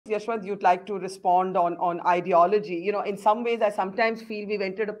Yashwant, you'd like to respond on ideology. In some ways, I sometimes feel we've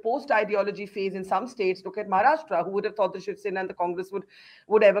entered a post-ideology phase in some states. Look at Maharashtra. Who would have thought the Shiv Sena and the Congress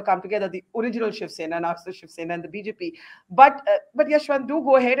would ever come together? The original Shiv Sena, and after the Shiv Sena and the BJP. But Yashwant, do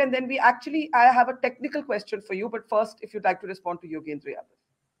go ahead, and then I have a technical question for you. But first, if you'd like to respond to Yogendra Yadav.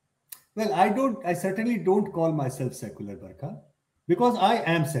 Well, I certainly don't call myself secular, Barkha, because I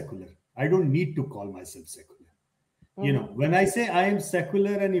am secular. I don't need to call myself secular. When I say I am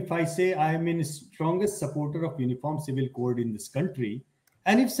secular, and if I say I am in strongest supporter of uniform civil code in this country,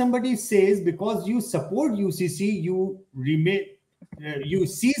 and if somebody says because you support UCC, you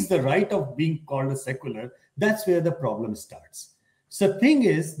seize the right of being called a secular, that's where the problem starts. So thing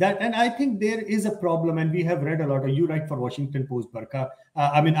is that, and I think there is a problem, and we have read a lot. You write for Washington Post, Barkha.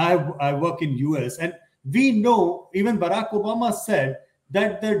 I work in US, and we know even Barack Obama said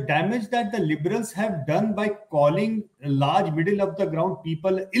that the damage that the liberals have done by calling large middle of the ground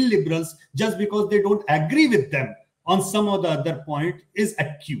people illiberals just because they don't agree with them on some or the other point is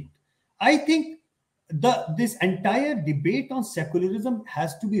acute. I think this entire debate on secularism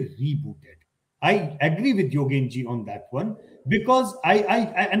has to be rebooted. I agree with Yogenji on that one, because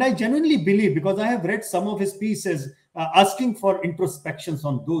I genuinely believe, because I have read some of his pieces asking for introspections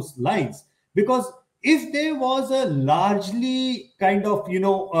on those lines, because if there was a largely kind of,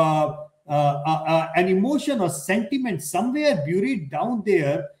 an emotion or sentiment somewhere buried down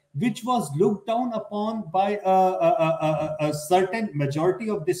there, which was looked down upon by a certain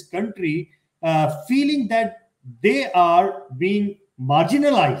majority of this country, feeling that they are being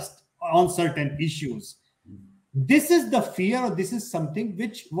marginalized on certain issues. This is the fear, or this is something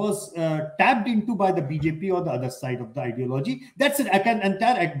which was tapped into by the BJP or the other side of the ideology. That's an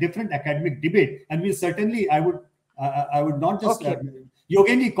entire different academic debate, and we certainly, I would not just.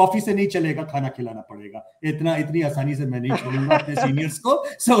 Yogendra, coffee se nahi chalega, khana khilana padega. Itni आसानी से मैं नहीं छोड़ूंगा अपने seniors को.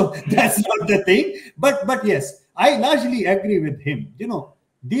 So that's not the thing. But yes, I largely agree with him.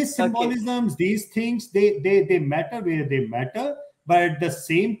 These symbolisms, these things, they matter where they matter. But at the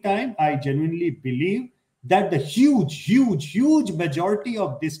same time, I genuinely believe that the huge majority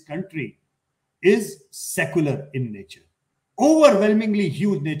of this country is secular in nature. Overwhelmingly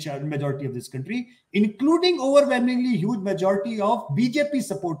huge majority of this country, including overwhelmingly huge majority of BJP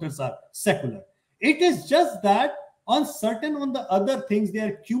supporters, are secular. It is just that on the other things,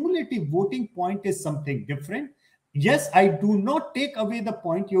 their cumulative voting point is something different. Yes, I do not take away the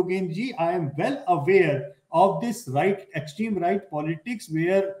point, Yogenji. I am well aware of this extreme right politics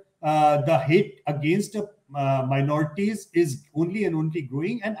where the hate against minorities is only and only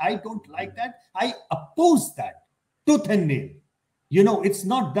growing, and I don't like that. I oppose that tooth and nail. It's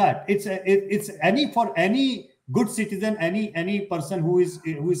not that. It's for any good citizen, any person who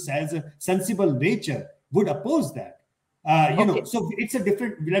has a sensible nature would oppose that. So it's a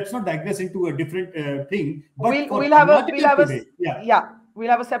different. Let's not digress into a different thing. But we'll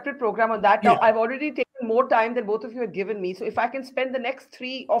have a separate program on that. Now, I've already taken more time than both of you have given me. So if I can spend the next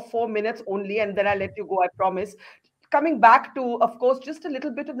 3 or 4 minutes only, and then I'll let you go, I promise. Coming back to, of course, just a little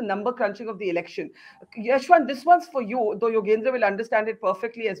bit of the number crunching of the election. Yashwant, this one's for you, though Yogendra will understand it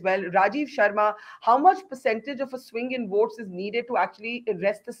perfectly as well. Rajiv Sharma, how much percentage of a swing in votes is needed to actually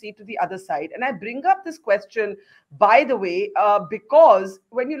wrest the seat to the other side? And I bring up this question, by the way, because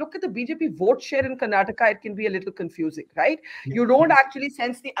when you look at the BJP vote share in Karnataka, it can be a little confusing, right? You don't actually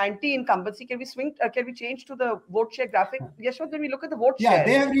sense the anti-incumbency. Can we change to the vote share graphic? Yashwant, when we look at the vote share. Yeah,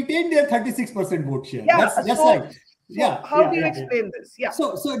 they have retained their 36% vote share. That's right. How do you explain this?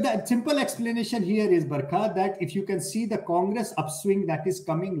 So the simple explanation here is, Barkha, that if you can see the Congress upswing that is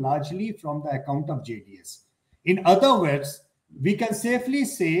coming largely from the account of JDS. In other words, we can safely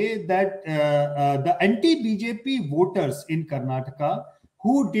say that the anti-BJP voters in Karnataka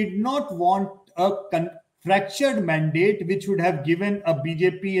who did not want a fractured mandate which would have given a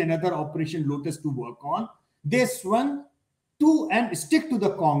BJP another Operation Lotus to work on, they swung to and stick to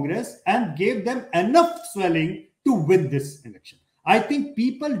the Congress and gave them enough swelling to win this election. I think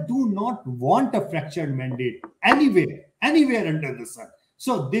people do not want a fractured mandate anywhere under the sun.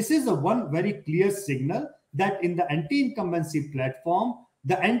 So this is one very clear signal that in the anti-incumbency platform,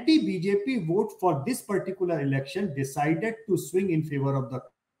 the anti-BJP vote for this particular election decided to swing in favor of the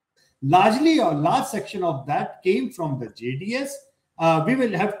Congress. Largely, a large section of that came from the JDS. We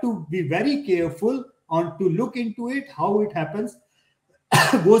will have to be very careful to look into it, how it happens.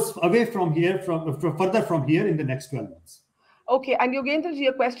 Goes away from here, further from here in the next 12 months. Okay, and Yogendra ji,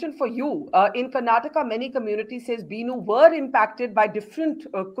 a question for you. In Karnataka, many communities, says Binu, were impacted by different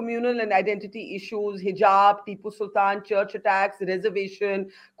communal and identity issues, hijab, Tipu Sultan, church attacks, reservation,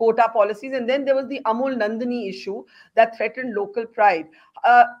 quota policies, and then there was the Amul Nandini issue that threatened local pride.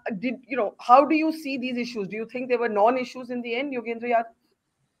 How do you see these issues? Do you think they were non-issues in the end, Yogendra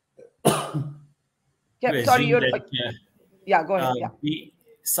Yadav? Yeah, sorry, Assume you're. that Yeah, go ahead. Yeah. we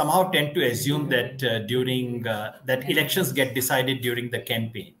somehow tend to assume that during that elections get decided during the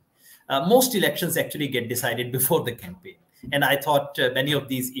campaign. Most elections actually get decided before the campaign. And I thought many of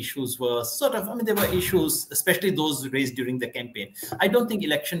these issues were sort of, I mean, there were issues, especially those raised during the campaign. I don't think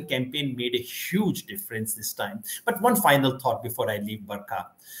election campaign made a huge difference this time. But one final thought before I leave, Barkha.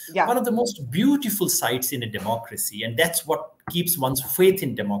 Yeah. One of the most beautiful sights in a democracy, and that's what keeps one's faith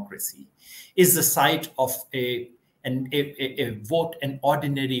in democracy, is the sight of a vote, an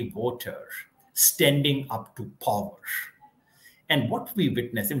ordinary voter standing up to power. And what we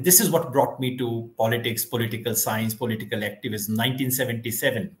witness, and this is what brought me to politics, political science, political activism,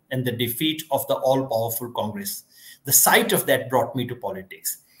 1977, and the defeat of the all-powerful Congress. The sight of that brought me to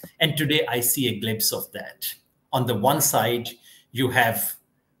politics. And today I see a glimpse of that. On the one side, you have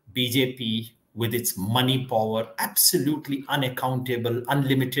BJP with its money power, absolutely unaccountable,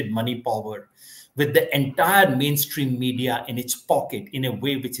 unlimited money power, with the entire mainstream media in its pocket in a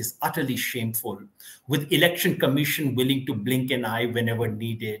way which is utterly shameful, with election commission willing to blink an eye whenever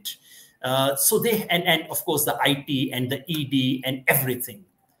needed. And of course the IT and the ED and everything.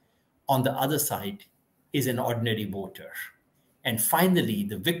 On the other side is an ordinary voter. And finally,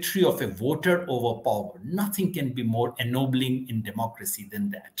 the victory of a voter over power. Nothing can be more ennobling in democracy than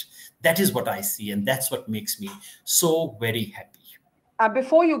that. That is what I see, and that's what makes me so very happy.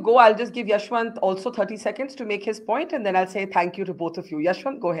 Before you go, I'll just give Yashwant also 30 seconds to make his point, and then I'll say thank you to both of you.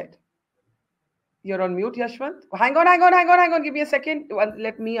 Yashwant, go ahead. You're on mute, Yashwant. Hang on. Give me a second.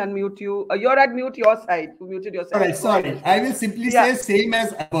 Let me unmute you. You're at mute your side. You muted your side. Sorry. I will simply say same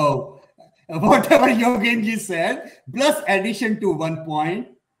as above. Whatever Yogendra said, plus addition to one point,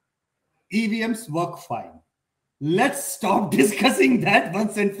 EVMs work fine. Let's stop discussing that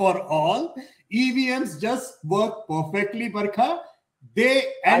once and for all. EVMs just work perfectly, Barkha. They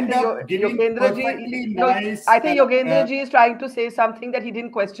end up giving perfectly nice. I think Yogendra ji is trying to say something that he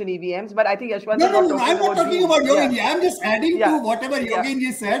didn't question EVMs, but I think Yashwant is No, I'm not talking about Yogendra. Yeah. I'm just adding to whatever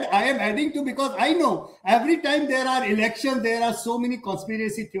Yogendra said. I am adding to, because I know every time there are elections, there are so many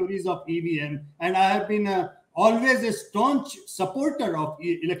conspiracy theories of EVM, and I have been always a staunch supporter of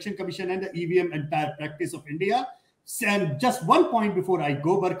Election Commission and the EVM entire practice of India. And just one point before I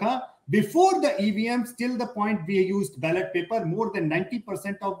go, Barkha. Before the EVMs, till the point we used ballot paper, more than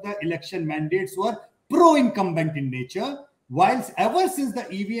 90% of the election mandates were pro-incumbent in nature. Whilst ever since the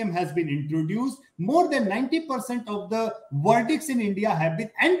EVM has been introduced, more than 90% of the verdicts in India have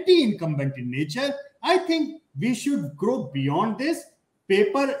been anti-incumbent in nature. I think we should grow beyond this.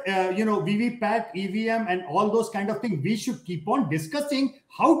 Paper, VVPAT, EVM, and all those kind of things, we should keep on discussing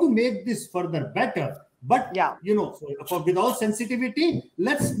how to make this further better. But, with all sensitivity,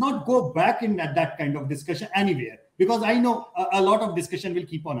 let's not go back in that kind of discussion anywhere, because I know a lot of discussion will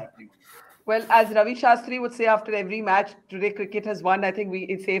keep on happening. Well, as Ravi Shastri would say after every match, today cricket has won. I think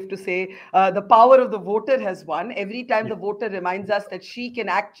it's safe to say the power of the voter has won. Every time the voter reminds us that she can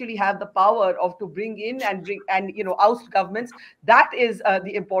actually have the power to bring in and oust governments. That is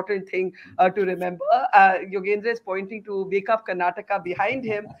the important thing to remember. Yogendra is pointing to Wake Up Karnataka behind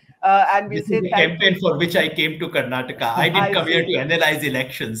him. And we'll say the campaign for which I came to Karnataka. I didn't come here to analyze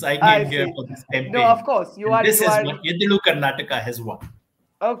elections. I came here for this campaign. No, of course. Yedilu Karnataka has won.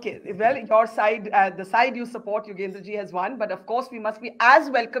 Okay, well, your side, the side you support, Yogendra ji, has won. But of course, we must be as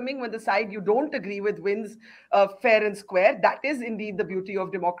welcoming when the side you don't agree with wins fair and square. That is indeed the beauty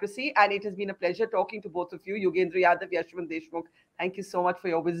of democracy. And it has been a pleasure talking to both of you, Yogendra Yadav, Yashwant Deshmukh. Thank you so much for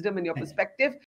your wisdom and your perspective.